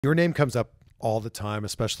Your name comes up all the time,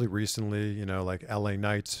 especially recently, like LA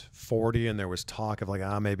Knight's 40, and there was talk of like,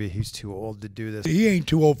 maybe he's too old to do this. He ain't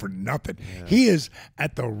too old for nothing. Yeah. He is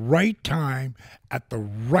at the right time, at the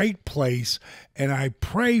right place, and I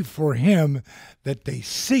pray for him that they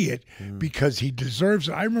see it because he deserves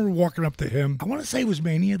it. I remember walking up to him, I want to say it was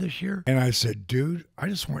Mania this year, and I said, dude, I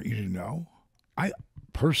just want you to know, I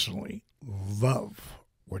personally love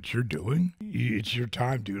what you're doing. It's your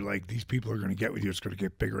time, dude. Like, these people are going to get with you. It's going to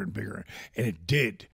get bigger and bigger. And it did.